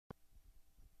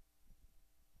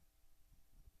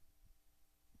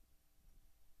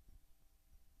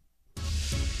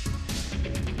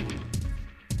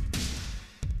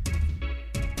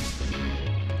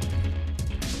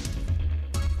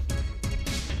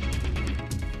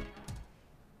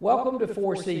Welcome to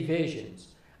 4C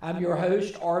Visions. I'm your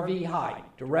host, R.V.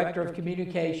 Hight, Director of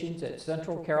Communications at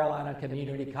Central Carolina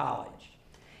Community College.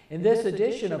 In this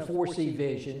edition of 4C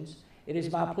Visions, it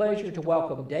is my pleasure to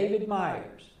welcome David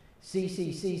Myers,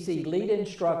 CCCC Lead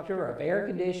Instructor of Air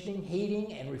Conditioning,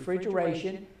 Heating, and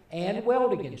Refrigeration, and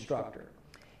Welding Instructor.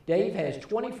 Dave has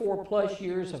 24 plus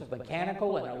years of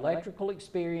mechanical and electrical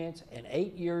experience and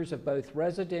 8 years of both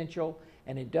residential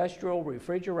and industrial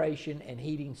refrigeration and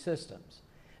heating systems.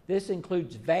 This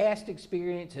includes vast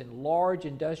experience in large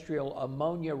industrial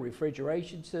ammonia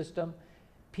refrigeration system,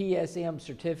 PSM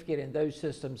certificate in those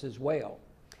systems as well.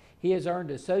 He has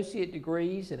earned associate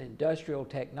degrees in industrial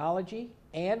technology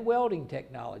and welding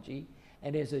technology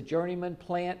and is a journeyman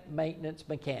plant maintenance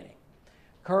mechanic.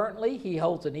 Currently, he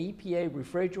holds an EPA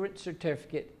refrigerant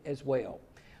certificate as well.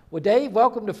 Well, Dave,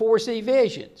 welcome to 4C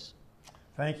Visions.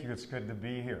 Thank you. It's good to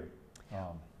be here.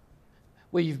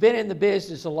 Well, you've been in the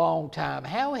business a long time.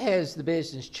 How has the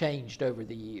business changed over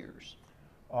the years?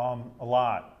 A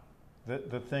lot.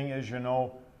 The thing is,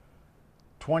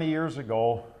 20 years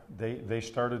ago, they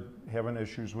started having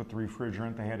issues with the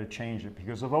refrigerant. They had to change it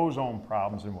because of ozone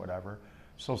problems and whatever.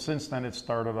 So since then, it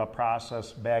started a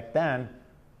process back then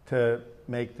to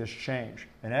make this change.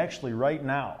 And actually, right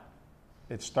now,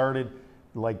 it started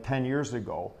like 10 years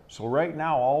ago. So right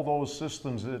now, all those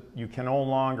systems that you can no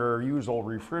longer use old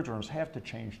refrigerants have to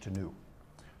change to new.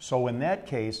 So in that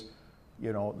case,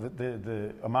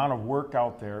 the amount of work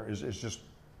out there is just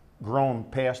grown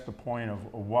past the point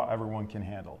of what everyone can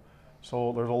handle.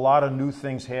 So there's a lot of new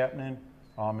things happening,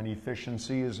 and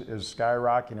efficiency is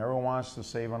skyrocketing. Everyone wants to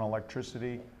save on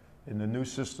electricity. In the new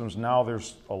systems now,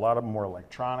 there's a lot of more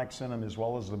electronics in them, as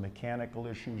well as the mechanical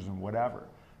issues and whatever.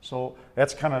 So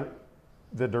that's kind of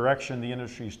the direction the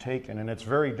industry's taken, and it's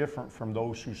very different from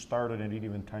those who started it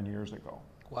even 10 years ago.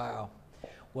 Wow.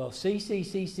 Well,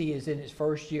 CCCC is in its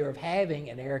first year of having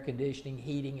an air conditioning,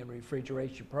 heating, and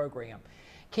refrigeration program.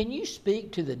 Can you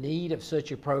speak to the need of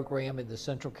such a program in the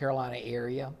Central Carolina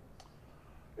area?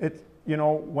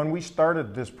 When we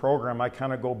started this program, I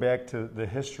kind of go back to the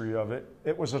history of it.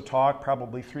 It was a talk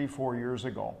probably 3-4 years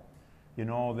ago,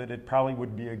 that it probably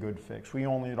would be a good fix. We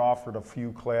only had offered a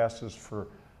few classes for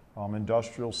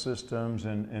industrial systems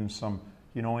and some,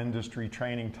 industry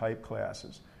training type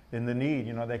classes. In the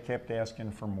need, they kept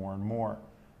asking for more and more.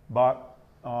 But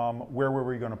where were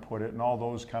we going to put it? And all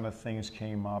those kind of things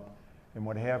came up and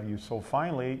what have you. So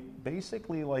finally,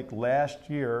 basically like last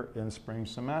year in spring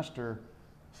semester,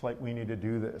 it's like we need to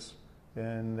do this.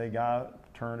 And they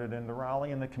turned it into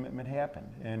Raleigh and the commitment happened.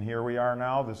 And here we are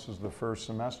now. This is the first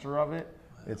semester of it.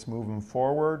 It's moving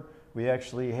forward. We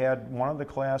actually had one of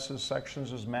the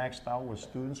sections is maxed out with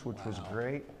students, which was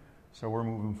great. So we're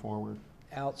moving forward.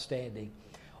 Outstanding.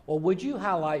 Well, would you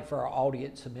highlight for our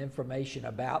audience some information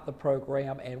about the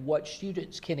program and what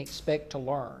students can expect to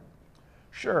learn?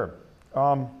 Sure.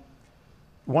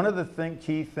 One of the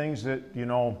key things that,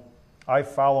 I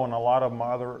follow and a lot of my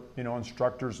other,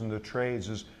 instructors in the trades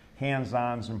is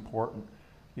hands-on is important.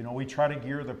 We try to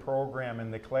gear the program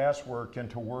and the classwork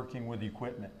into working with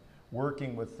equipment,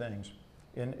 working with things,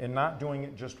 and not doing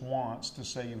it just once to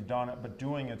say you've done it, but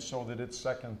doing it so that it's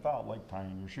second thought, like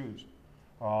tying your shoes.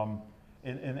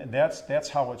 And that's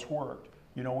how it's worked.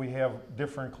 We have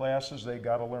different classes. They've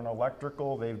got to learn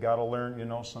electrical. They've got to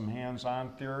learn, some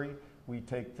hands-on theory. We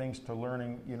take things to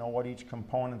learning, what each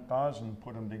component does and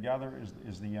put them together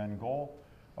is the end goal.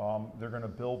 They're going to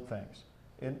build things.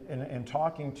 In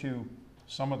talking to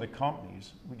some of the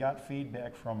companies, we got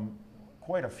feedback from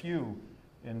quite a few,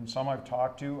 and some I've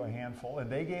talked to, a handful,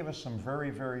 and they gave us some very,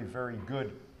 very, very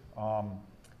good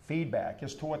feedback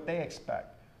as to what they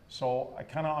expect. So I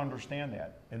kind of understand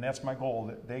that, and that's my goal,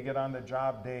 that they get on the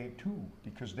job day 2,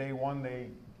 because day 1 they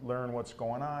learn what's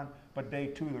going on, but day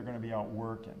 2 they're going to be out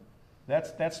working.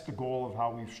 That's the goal of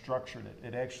how we've structured it.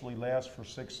 It actually lasts for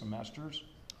 6 semesters,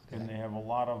 and they have a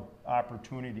lot of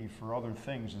opportunity for other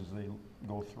things as they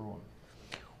go through them.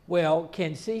 Well,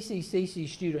 can CCCC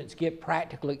students get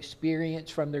practical experience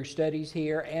from their studies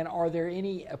here, and are there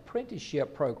any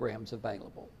apprenticeship programs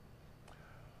available?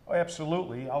 Oh,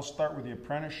 absolutely. I'll start with the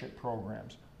apprenticeship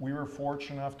programs. We were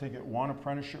fortunate enough to get one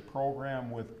apprenticeship program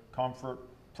with Comfort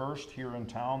First here in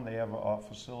town. They have a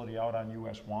facility out on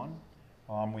US 1.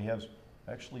 We have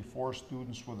actually 4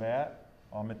 students with that.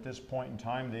 At this point in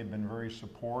time, they've been very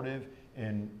supportive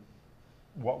in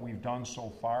what we've done so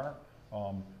far.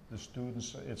 The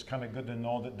students, it's kind of good to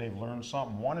know that they've learned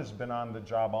something. One has been on the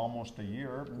job almost a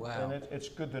year, and it's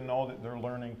good to know that they're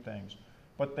learning things.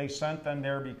 But they sent them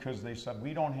there because they said,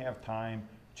 we don't have time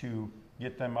to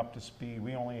get them up to speed.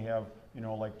 We only have you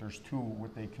know, like there's two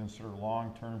what they consider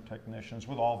long-term technicians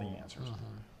with all the answers.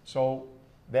 So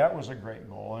that was a great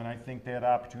goal, and I think that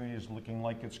opportunity is looking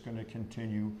like it's going to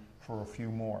continue for a few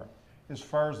more. As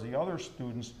far as the other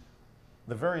students,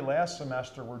 the very last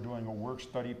semester we're doing a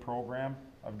work-study program.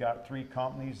 I've got 3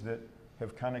 companies that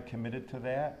have kind of committed to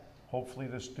that. Hopefully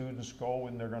the students go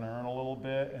and they're going to earn a little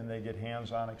bit and they get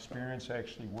hands-on experience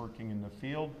actually working in the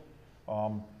field.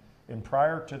 And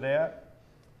prior to that,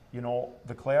 you know,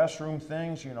 the classroom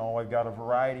things, you know, I've got a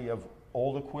variety of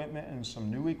old equipment and some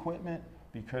new equipment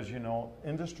because, you know,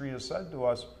 industry has said to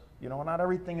us, you know, not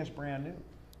everything is brand new.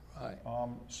 Right.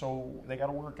 So they got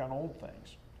to work on old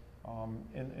things.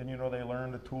 And, you know, they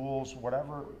learn the tools,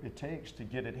 whatever it takes to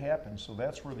get it happen. So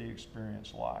that's where the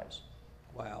experience lies.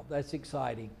 Wow, that's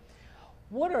exciting.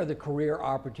 What are the career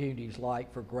opportunities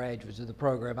like for graduates of the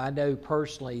program? I know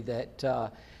personally that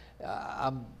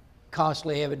I'm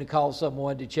constantly having to call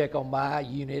someone to check on my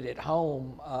unit at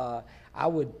home. I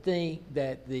would think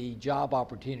that the job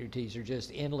opportunities are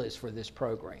just endless for this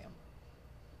program.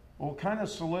 Well, kind of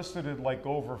solicited like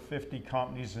over 50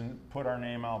 companies and put our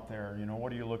name out there. You know,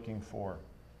 what are you looking for?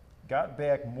 Got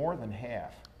back more than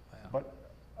half. Wow.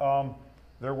 But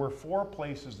there were 4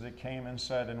 places that came and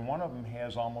said, and one of them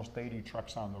has almost 80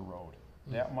 trucks on the road.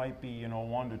 That might be, you know,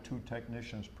 1 to 2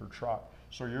 technicians per truck.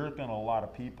 So you're looking at a lot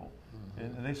of people.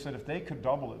 And they said if they could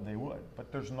double it, they would.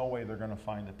 But there's no way they're going to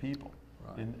find the people.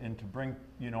 Right. And to bring,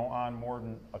 you know, on more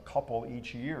than a couple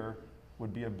each year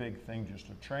would be a big thing just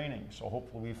of training. So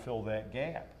hopefully we fill that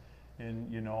gap.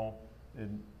 And, you know,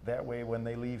 and that way when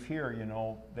they leave here, you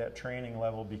know, that training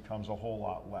level becomes a whole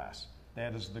lot less.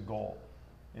 That is the goal.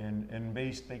 And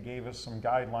they gave us some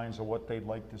guidelines of what they'd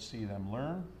like to see them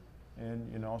learn.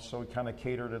 And, you know, so we kind of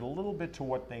catered it a little bit to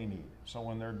what they need. So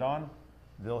when they're done,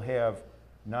 they'll have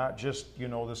not just, you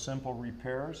know, the simple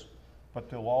repairs, but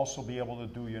they'll also be able to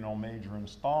do, you know, major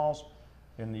installs.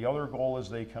 And the other goal is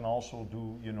they can also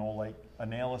do, you know, like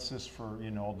analysis for,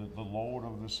 you know, the load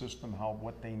of the system,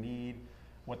 what they need,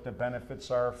 what the benefits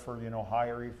are for, you know,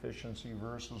 higher efficiency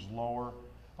versus lower,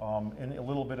 and a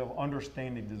little bit of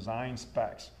understanding design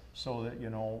specs so that, you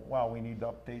know, wow, we need to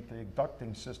update the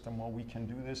ducting system. Well, we can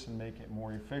do this and make it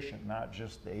more efficient, not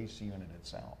just the AC unit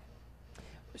itself.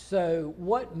 So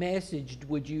what message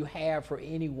would you have for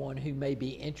anyone who may be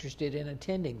interested in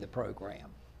attending the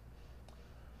program?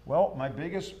 Well, my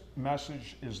biggest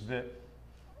message is that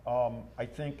I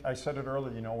think I said it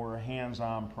earlier, you know, we're a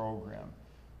hands-on program.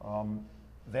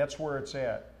 That's where it's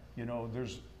at. You know,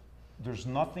 there's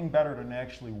nothing better than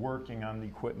actually working on the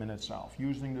equipment itself,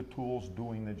 using the tools,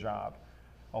 doing the job.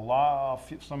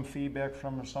 Some feedback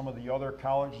from some of the other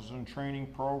colleges and training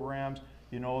programs,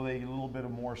 you know, they get a little bit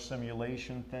of more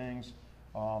simulation things,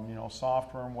 you know,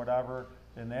 software and whatever,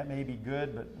 and that may be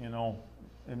good, but, you know,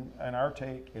 in our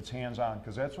take, it's hands-on,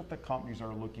 because that's what the companies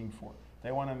are looking for.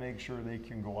 They want to make sure they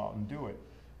can go out and do it,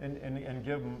 and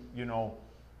give them, you know,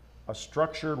 a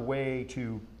structured way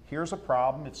to, here's a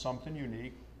problem, it's something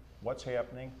unique, what's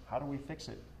happening, how do we fix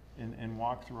it, and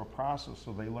walk through a process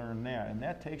so they learn that, and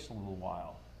that takes a little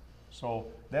while. So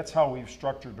that's how we've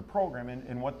structured the program,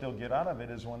 and what they'll get out of it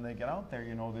is when they get out there,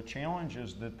 you know, the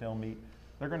challenges that they'll meet,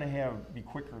 they're going to be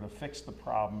quicker to fix the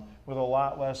problem with a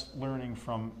lot less learning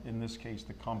from, in this case,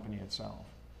 the company itself.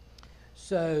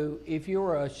 So if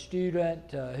you're a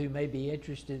student who may be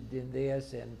interested in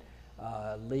this in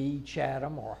Lee,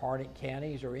 Chatham, or Harnett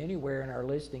counties, or anywhere in our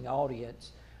listening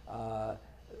audience,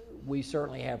 we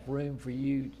certainly have room for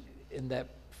you in the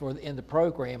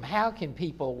program. How can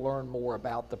people learn more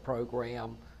about the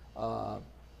program?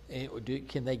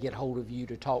 Can they get hold of you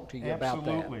to talk to you about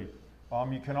that? Absolutely.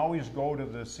 You can always go to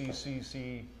the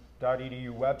ccc.edu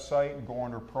website and go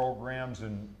under programs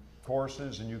and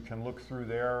courses, and you can look through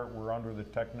there. We're under the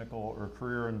technical or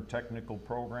career and technical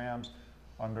programs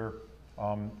under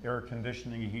air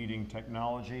conditioning, heating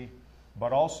technology.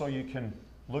 But also you can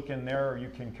look in there, or you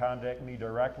can contact me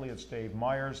directly. It's Dave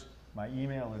Myers. My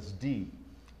email is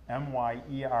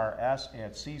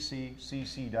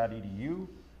dmyers@cccc.edu.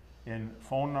 And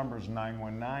phone number is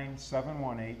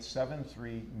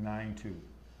 919-718-7392.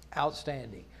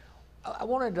 Outstanding. I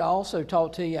wanted to also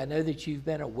talk to you. I know that you've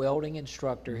been a welding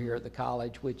instructor here at the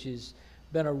college, which has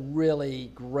been a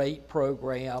really great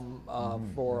program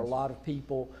for a lot of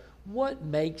people. What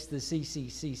makes the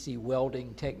CCCC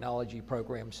welding technology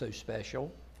program so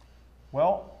special?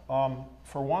 Well,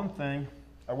 for one thing,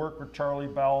 I worked with Charlie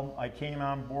Bell. I came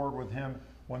on board with him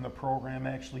when the program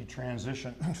actually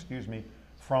transitioned, excuse me,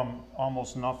 from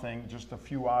almost nothing, just a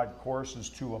few odd courses,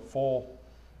 to a full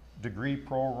degree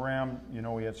program. You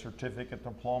know, we had certificate,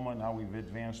 diploma, now we've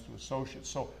advanced to associate.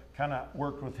 So kind of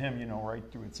worked with him, you know, right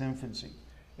through its infancy.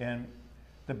 And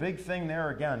The big thing there,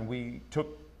 again, we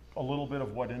took a little bit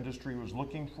of what industry was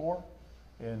looking for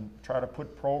and try to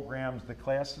put programs, the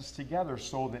classes together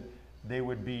so that they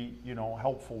would be, you know,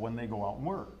 helpful when they go out and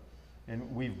work. And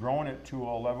we've grown it to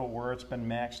a level where it's been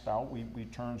maxed out. We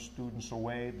turn students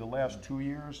away. The last 2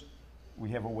 years, we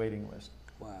have a waiting list.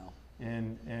 Wow.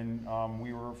 And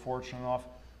we were fortunate enough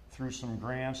through some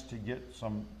grants to get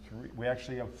we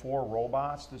actually have 4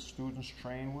 robots that students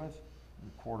train with,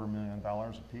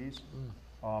 $250,000 a piece.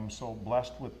 So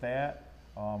blessed with that.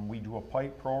 We do a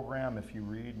pipe program. If you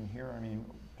read and hear, I mean,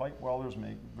 pipe welders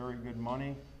make very good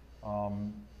money.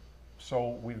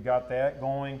 So we've got that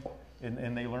going,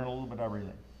 and they learn a little bit of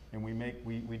everything. And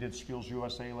we did Skills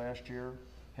USA last year.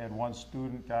 Had one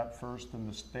student got first in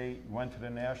the state, went to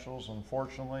the nationals.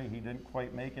 Unfortunately, he didn't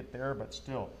quite make it there, but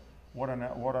still, what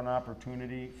an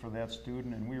opportunity for that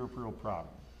student, and we were real proud of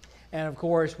him. And of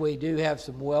course, we do have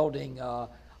some welding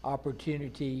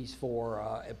opportunities for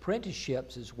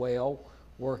apprenticeships as well,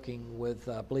 working with,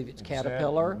 I believe it's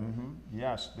Caterpillar.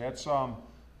 Yes, that's, I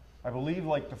believe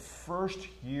like the first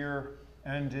year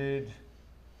ended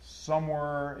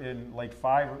somewhere in like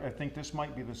 5, I think this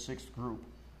might be the 6th group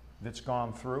that's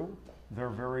gone through. They're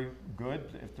very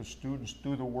good. If the students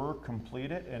do the work,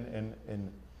 complete it,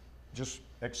 and just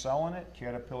excel in it.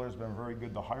 Caterpillar's been very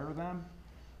good to hire them.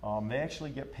 They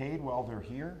actually get paid while they're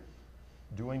here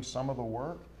doing some of the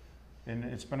work, and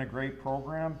it's been a great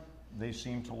program. They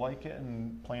seem to like it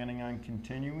and planning on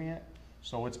continuing it,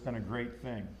 so it's been a great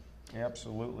thing.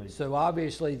 Absolutely. So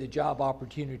obviously the job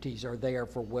opportunities are there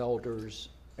for welders.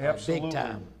 Absolutely. Big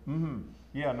time.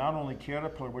 Yeah, not only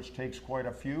Caterpillar, which takes quite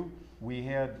a few.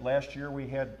 Last year we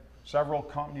had several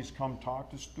companies come talk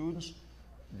to students.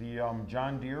 The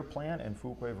John Deere plant in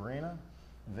Fuquay Varina,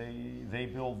 they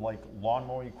build like lawn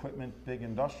mowing equipment, big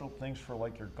industrial things for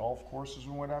like your golf courses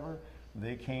and whatever.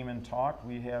 They came and talked.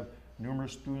 We have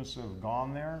numerous students that have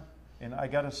gone there. And I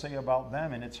got to say about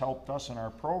them, and it's helped us in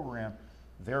our program,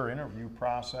 their interview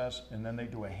process, and then they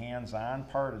do a hands-on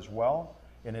part as well.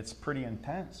 And it's pretty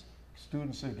intense.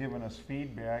 Students have given us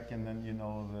feedback, and then, you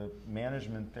know, the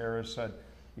management there has said,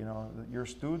 you know, your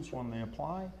students, when they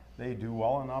apply, they do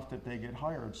well enough that they get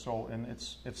hired. So, and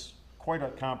it's quite a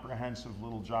comprehensive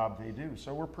little job they do.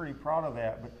 So we're pretty proud of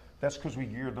that, but that's because we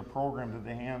geared the program to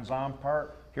the hands-on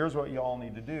part. Here's what you all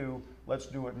need to do. Let's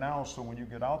do it now, so when you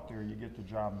get out there, you get the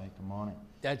job, make the money.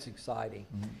 That's exciting.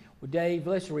 Well, Dave,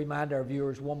 let's remind our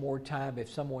viewers one more time, if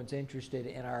someone's interested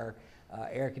in our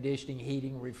air conditioning,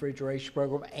 heating, refrigeration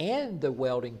program and the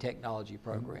welding technology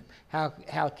program,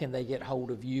 how can they get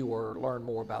hold of you or learn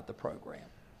more about the program?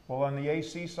 Well, on the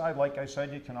AC side, like I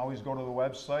said, you can always go to the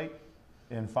website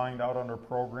and find out under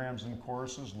programs and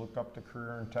courses, look up the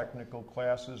career and technical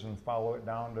classes and follow it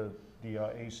down to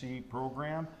the AC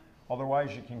program.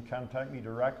 Otherwise, you can contact me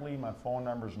directly. My phone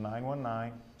number is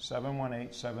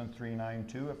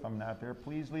 919-718-7392. If I'm not there,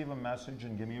 please leave a message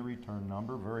and give me a return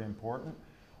number, very important.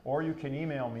 Or you can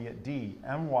email me at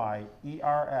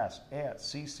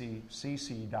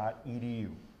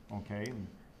dmyers@cccc.edu, okay?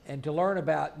 And to learn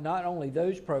about not only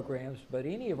those programs, but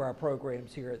any of our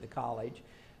programs here at the college,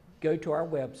 go to our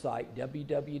website,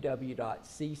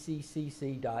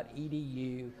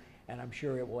 www.cccc.edu, and I'm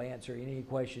sure it will answer any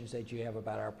questions that you have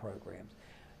about our programs.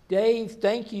 Dave,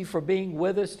 thank you for being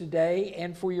with us today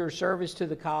and for your service to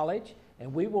the college,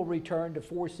 and we will return to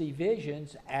 4C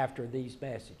Visions after these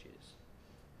messages.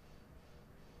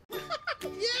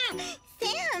 Yeah!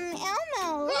 Sam,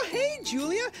 Elmo! Oh, hey,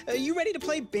 Julia. Are you ready to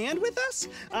play band with us?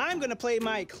 I'm going to play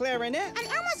my clarinet. And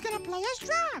Elmo's gonna play his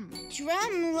drum.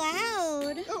 Drum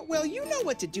loud. Oh, well, you know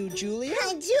what to do, Julia.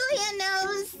 Julia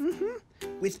knows.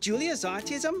 With Julia's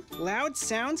autism, loud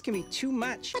sounds can be too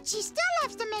much. But she still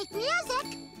loves to make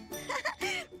music.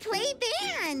 Play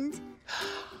band.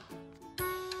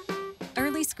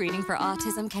 Early screening for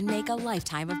autism can make a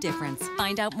lifetime of difference.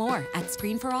 Find out more at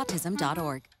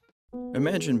screenforautism.org.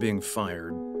 Imagine being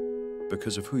fired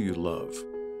because of who you love.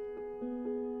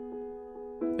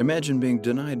 Imagine being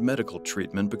denied medical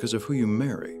treatment because of who you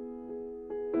marry.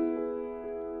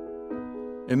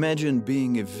 Imagine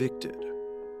being evicted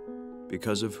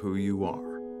because of who you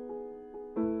are.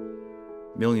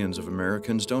 Millions of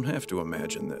Americans don't have to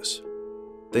imagine this.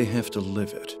 They have to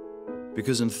live it.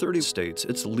 Because in 30 states,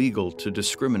 it's legal to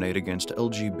discriminate against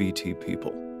LGBT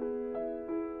people.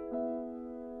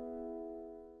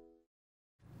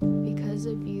 Because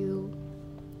of you,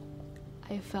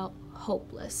 I felt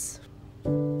hopeless.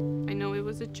 I know it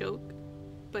was a joke,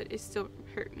 but it still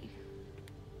hurt me.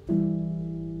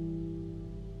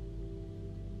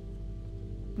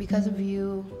 Because of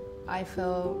you, I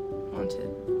felt wanted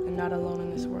and not alone in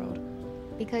this world.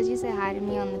 Because you said hi to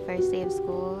me on the first day of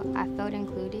school, I felt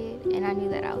included, and I knew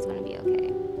that I was going to be okay.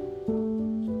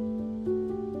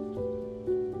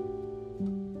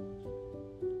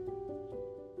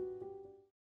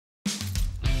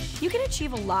 You can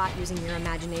achieve a lot using your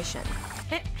imagination.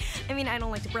 I mean, I don't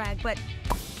like to brag, but...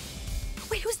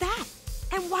 Wait, who's that?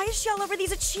 And why is she all over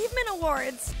these achievement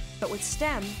awards? But with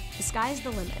STEM, the sky's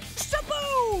the limit.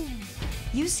 Shaboom!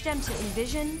 Use STEM to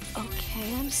envision...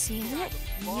 Okay, I'm seeing it.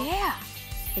 Yeah.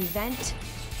 Invent...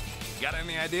 Got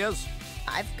any ideas?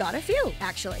 I've got a few,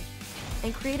 actually.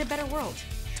 And create a better world.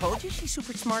 Told you she's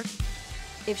super smart.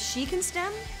 If she can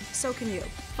STEM, so can you.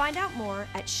 Find out more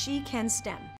at She Can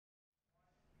STEM.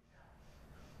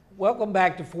 Welcome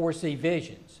back to 4C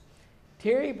Visions.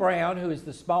 Terri Brown, who is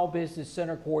the Small Business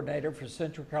Center Coordinator for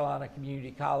Central Carolina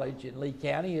Community College in Lee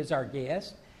County, is our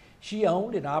guest. She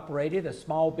owned and operated a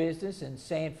small business in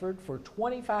Sanford for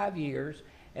 25 years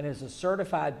and is a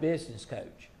certified business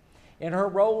coach. In her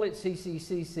role at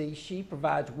CCCC, she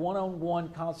provides one-on-one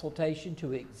consultation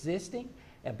to existing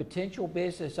and potential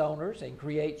business owners and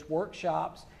creates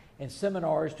workshops and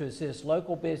seminars to assist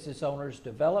local business owners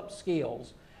develop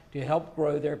skills to help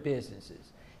grow their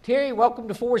businesses. Terri, welcome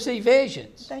to 4C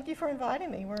Visions. Thank you for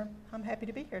inviting me. I'm happy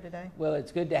to be here today. Well,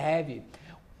 it's good to have you.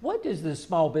 What does the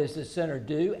Small Business Center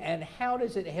do, and how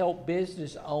does it help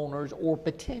business owners or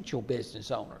potential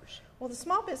business owners? Well, the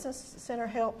Small Business Center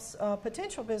helps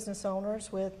potential business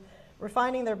owners with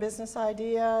refining their business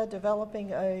idea,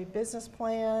 developing a business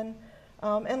plan,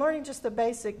 and learning just the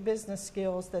basic business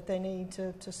skills that they need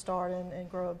to start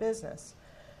and grow a business.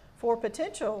 For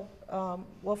potential,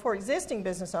 for existing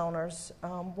business owners,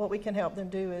 what we can help them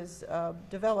do is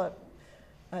develop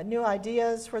new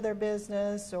ideas for their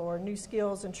business or new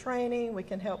skills and training. We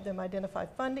can help them identify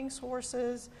funding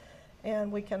sources,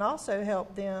 and we can also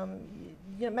help them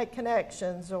make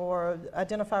connections or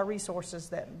identify resources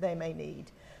that they may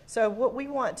need. So what we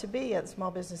want to be at the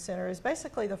Small Business Center is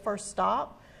basically the first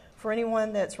stop for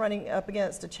anyone that's running up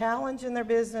against a challenge in their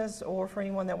business or for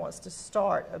anyone that wants to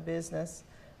start a business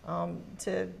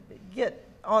to get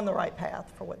on the right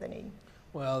path for what they need.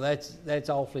 Well, that's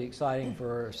awfully exciting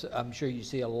for us. I'm sure you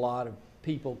see a lot of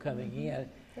people coming in.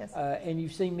 Yes. And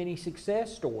you've seen many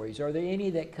success stories. Are there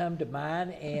any that come to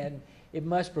mind? And it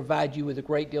must provide you with a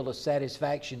great deal of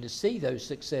satisfaction to see those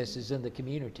successes in the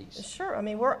communities. Sure. I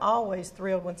mean, we're always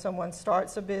thrilled when someone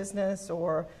starts a business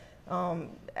or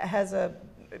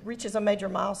reaches a major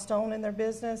milestone in their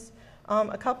business.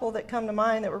 A couple that come to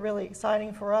mind that were really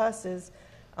exciting for us is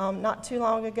not too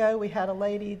long ago we had a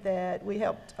lady that we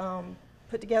helped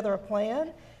put together a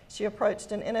plan. She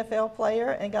approached an NFL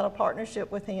player and got a partnership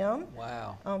with him.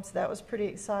 Wow. So that was pretty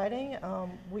exciting.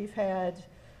 We've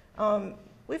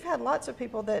had lots of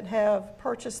people that have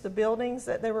purchased the buildings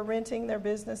that they were renting their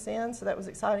business in, so that was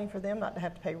exciting for them not to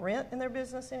have to pay rent in their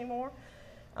business anymore.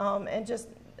 And just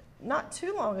not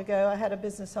too long ago, I had a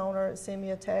business owner send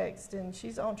me a text, and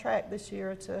she's on track this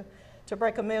year to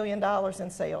break $1 million in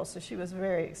sales, so she was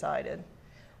very excited.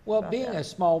 Well, being a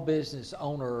small business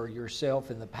owner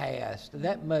yourself in the past,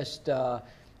 that must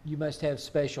you must have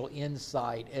special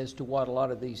insight as to what a lot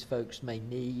of these folks may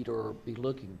need or be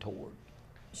looking toward.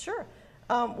 Sure.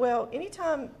 Well,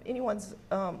 anytime anyone's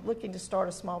looking to start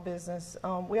a small business,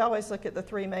 we always look at the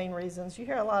three main reasons. You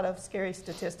hear a lot of scary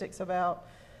statistics about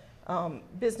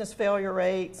business failure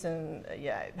rates, and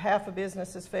half of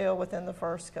businesses fail within the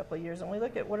first couple of years. And we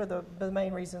look at what are the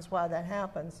main reasons why that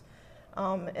happens.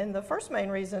 And the first main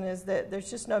reason is that there's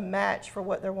just no match for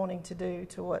what they're wanting to do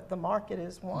to what the market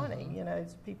is wanting. Mm-hmm. You know,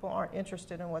 people aren't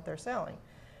interested in what they're selling.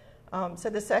 So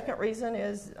the second reason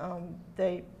is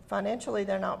financially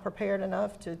they're not prepared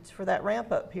enough for that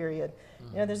ramp-up period.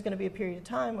 Mm-hmm. You know, there's going to be a period of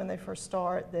time when they first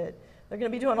start that they're going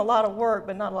to be doing a lot of work,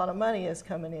 but not a lot of money is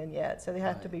coming in yet. So they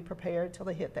have to be prepared till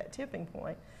they hit that tipping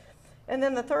point. And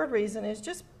then the third reason is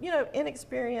just,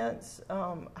 inexperience,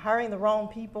 hiring the wrong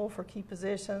people for key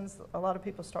positions. A lot of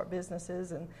people start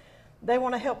businesses and they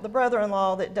want to help the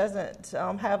brother-in-law that doesn't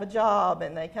have a job,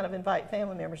 and they kind of invite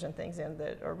family members and things in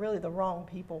that are really the wrong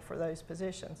people for those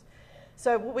positions.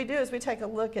 So what we do is we take a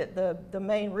look at the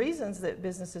main reasons that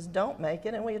businesses don't make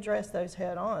it, and we address those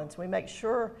head on. So we make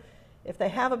sure if they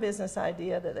have a business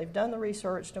idea that they've done the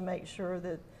research to make sure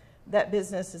that that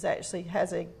business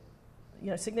has a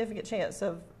significant chance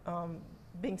of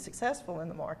being successful in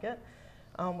the market.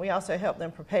 We also help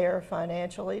them prepare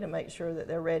financially to make sure that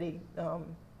they're ready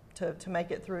to make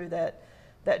it through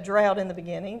that drought in the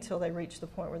beginning till they reach the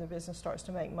point where the business starts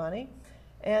to make money.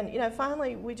 And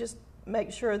finally, we just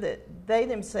make sure that they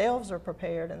themselves are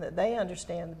prepared and that they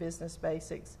understand the business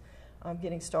basics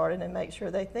getting started, and make sure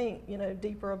they think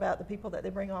deeper about the people that they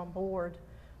bring on board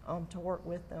to work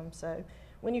with them. So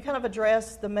when you kind of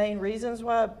address the main reasons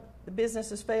why the business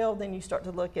has failed, then you start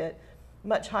to look at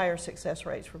much higher success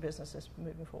rates for businesses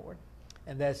moving forward.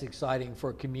 And that's exciting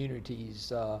for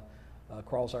communities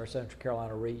across our Central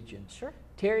Carolina region. Sure.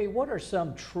 Terri, what are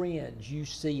some trends you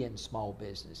see in small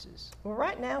businesses? Well,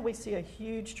 right now we see a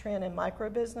huge trend in micro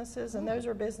businesses, and those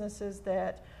are businesses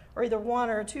that are either one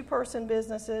or two person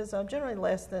businesses, generally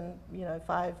less than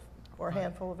 5 or a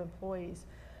handful of employees.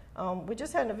 We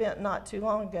just had an event not too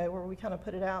long ago where we kind of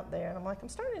put it out there, and I'm like, I'm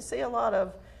starting to see a lot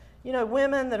of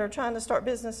women that are trying to start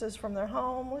businesses from their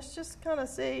home. Let's just kind of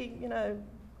see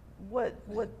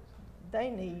what they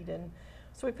need. And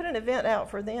so we put an event out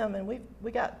for them, and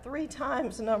we got 3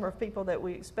 times the number of people that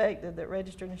we expected that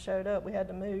registered and showed up. We had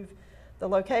to move the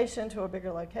location to a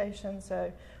bigger location.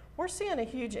 So we're seeing a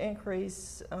huge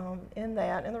increase in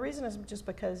that. And the reason is just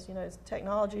because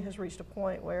technology has reached a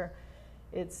point where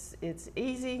it's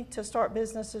easy to start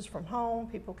businesses from home.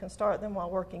 People can start them while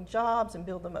working jobs and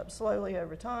build them up slowly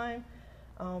over time.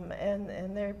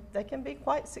 And they can be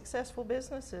quite successful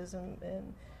businesses.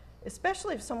 And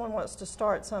especially if someone wants to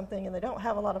start something and they don't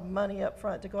have a lot of money up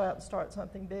front to go out and start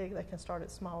something big, they can start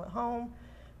it small at home,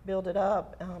 build it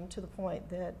up to the point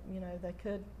that they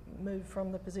could move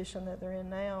from the position that they're in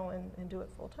now and do it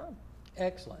full time.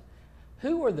 Excellent.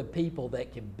 Who are the people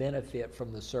that can benefit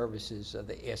from the services of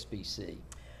the SBC?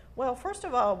 Well, first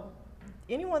of all,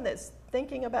 anyone that's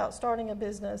thinking about starting a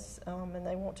business and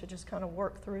they want to just kind of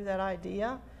work through that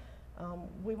idea,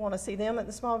 we want to see them at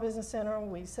the Small Business Center.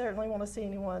 We certainly want to see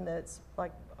anyone that's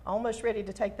like almost ready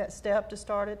to take that step to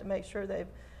start it, to make sure they've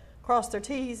crossed their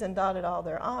T's and dotted all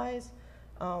their I's.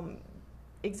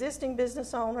 Existing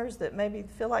business owners that maybe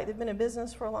feel like they've been in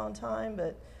business for a long time,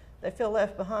 but they feel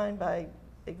left behind by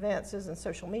advances in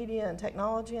social media and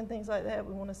technology and things like that.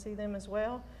 We want to see them as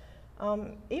well.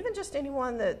 Even just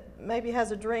anyone that maybe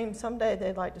has a dream someday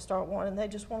they'd like to start one and they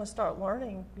just want to start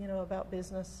learning, about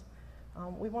business.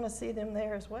 We want to see them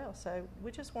there as well. So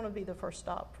we just want to be the first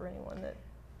stop for anyone that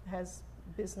has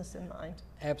business in mind.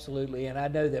 Absolutely, and I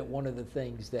know that one of the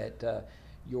things that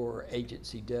your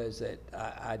agency does that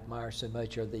I admire so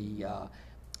much are the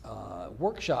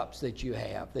workshops that you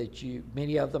have.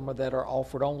 Many of them that are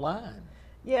offered online.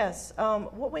 Yes,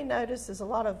 what we notice is a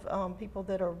lot of people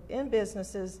that are in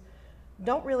businesses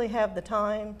don't really have the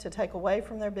time to take away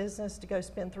from their business to go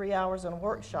spend 3 hours in a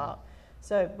workshop.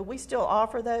 But we still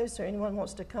offer those, so anyone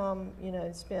wants to come,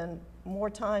 spend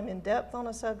more time in depth on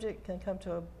a subject can come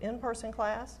to an in-person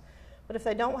class. But if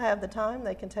they don't have the time,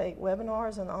 they can take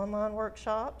webinars and online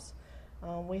workshops.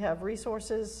 We have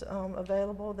resources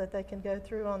available that they can go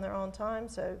through on their own time.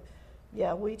 So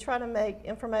yeah, we try to make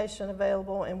information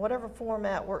available in whatever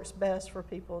format works best for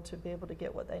people to be able to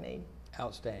get what they need.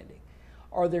 Outstanding.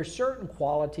 Are there certain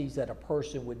qualities that a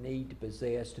person would need to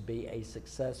possess to be a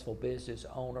successful business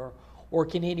owner, or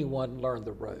can anyone learn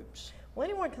the ropes? Well,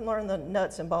 anyone can learn the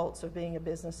nuts and bolts of being a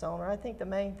business owner. I think the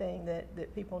main thing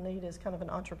that people need is kind of an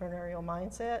entrepreneurial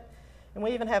mindset. And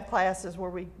we even have classes where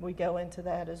we go into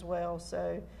that as well.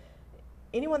 So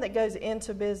anyone that goes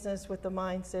into business with the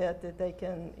mindset that they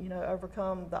can,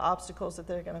 overcome the obstacles that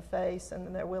they're going to face, and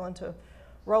then they're willing to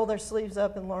roll their sleeves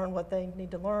up and learn what they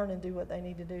need to learn and do what they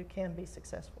need to do, can be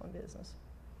successful in business.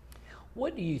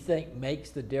 What do you think makes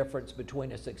the difference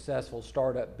between a successful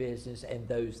startup business and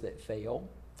those that fail?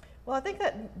 Well, I think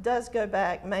that does go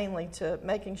back mainly to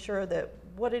making sure that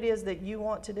what it is that you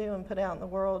want to do and put out in the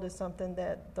world is something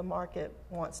that the market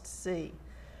wants to see.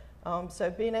 So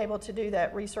being able to do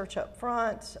that research up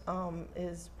front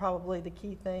is probably the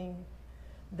key thing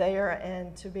there,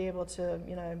 and to be able to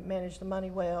manage the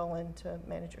money well and to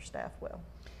manage your staff well.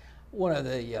 One of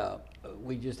the,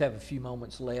 we just have a few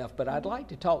moments left, but I'd like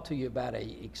to talk to you about an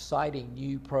exciting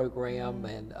new program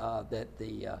and that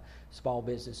the Small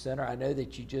Business Center. I know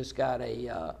that you just got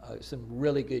some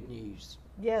really good news.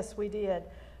 Yes, we did.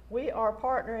 We are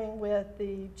partnering with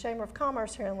the Chamber of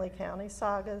Commerce here in Lee County,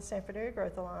 SAGA, the Sanford Area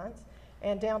Growth Alliance,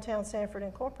 and Downtown Sanford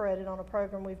Incorporated on a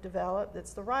program we've developed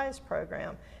that's the RISE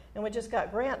program. And we just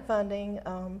got grant funding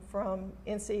from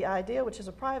NC Idea, which is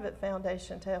a private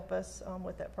foundation, to help us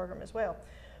with that program as well.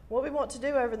 What we want to do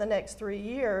over the next 3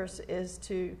 years is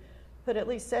to put at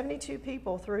least 72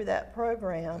 people through that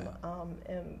program,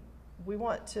 and we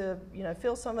want to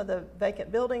fill some of the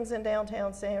vacant buildings in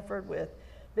downtown Sanford with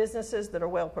businesses that are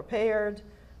well prepared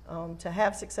to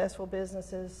have successful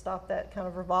businesses, stop that kind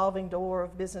of revolving door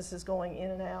of businesses going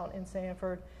in and out in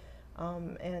Sanford,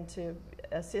 and to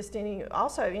assist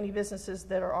any businesses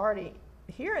that are already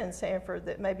here in Sanford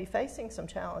that may be facing some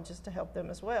challenges, to help them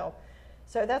as well.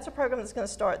 So that's a program that's going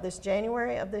to start this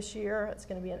January of this year. It's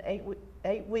going to be an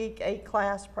 8-week,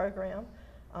 8-class program.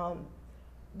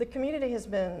 The community has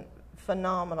been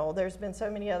phenomenal. There's been so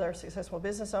many other successful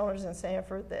business owners in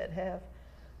Sanford that have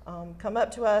come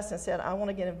up to us and said, I want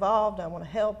to get involved, I want to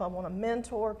help, I want to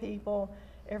mentor people.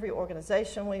 Every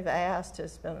organization we've asked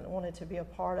has wanted to be a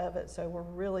part of it, so we're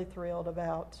really thrilled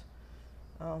about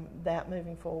that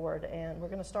moving forward, and we're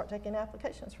going to start taking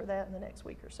applications for that in the next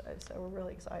week or so, so we're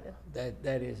really excited.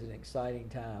 That is an exciting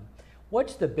time.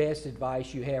 What's the best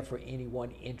advice you have for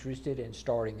anyone interested in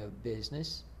starting a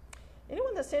business?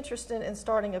 Anyone that's interested in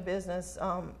starting a business,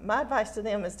 my advice to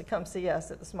them is to come see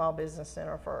us at the Small Business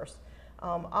Center first.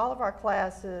 All of our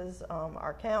classes,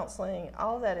 our counseling,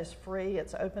 all of that is free.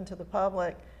 It's open to the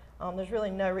public. There's really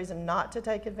no reason not to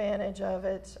take advantage of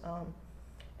it.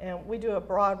 And we do a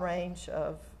broad range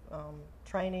of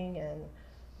training and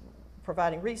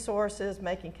providing resources,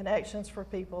 making connections for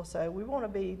people. So we want to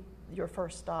be your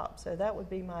first stop. So that would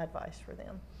be my advice for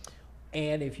them.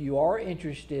 And if you are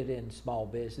interested in small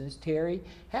business, Terri,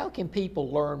 how can people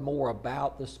learn more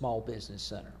about the Small Business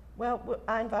Center? Well,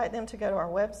 I invite them to go to our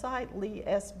website,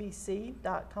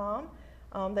 leesbc.com.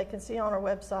 They can see on our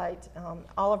website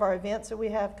all of our events that we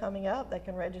have coming up. They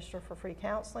can register for free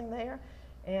counseling there.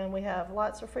 And we have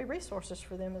lots of free resources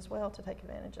for them as well to take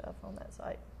advantage of on that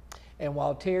site. And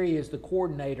while Terri is the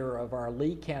coordinator of our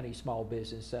Lee County Small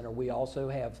Business Center, we also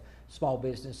have small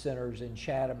business centers in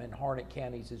Chatham and Harnett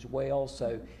counties as well.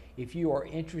 So if you are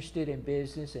interested in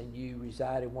business and you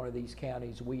reside in one of these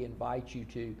counties, we invite you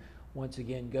to, once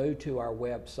again, go to our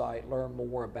website, learn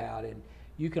more about it.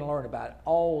 You can learn about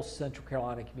all Central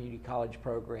Carolina Community College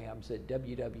programs at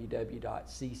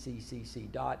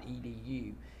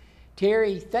www.cccc.edu.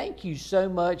 Terri, thank you so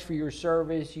much for your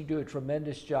service. You do a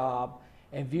tremendous job.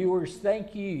 And viewers,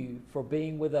 thank you for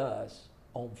being with us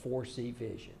on 4C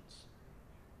Visions.